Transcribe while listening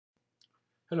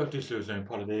Hello, this is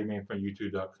Paul Davian from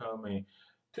YouTube.com, and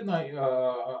tonight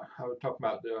I will talk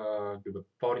about the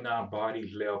 49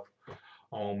 bodies left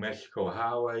on Mexico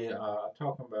Highway.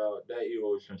 Talking about that, it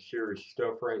was some serious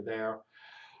stuff right there.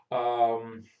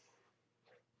 Um,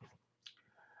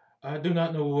 I do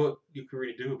not know what you can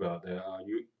really do about that.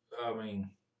 I mean,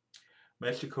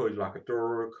 Mexico is like a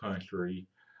third country.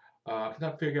 I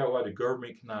cannot figure out why the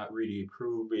government cannot really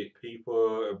improve its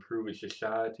people, improve its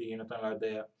society, anything like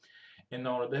that. And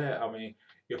all of that, I mean,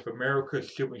 if America's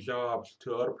shipping jobs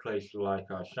to other places like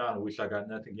China, which I got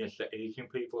nothing against the Asian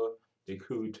people, they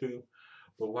cool too,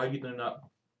 but why you do not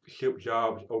ship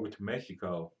jobs over to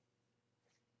Mexico?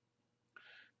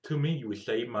 To me, you would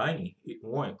save money.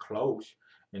 One, close,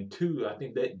 and two, I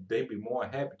think that they'd be more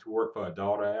happy to work for $1 an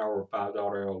hour or $5 an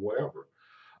hour, whatever.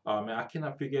 And I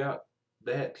cannot figure out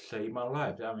that saved my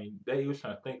life. I mean, that is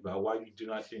something to think about. Why you do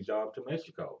not send jobs to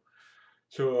Mexico?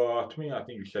 So to me, I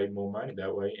think you save more money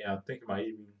that way, and I think it might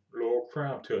even lower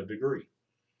crime to a degree.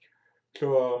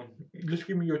 So just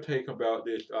give me your take about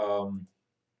this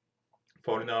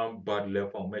 49 body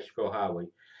left on Mexico Highway.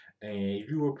 And if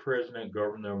you were president,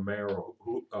 governor, mayor,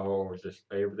 or just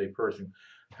everyday person,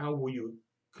 how will you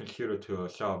consider to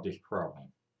solve this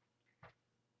problem?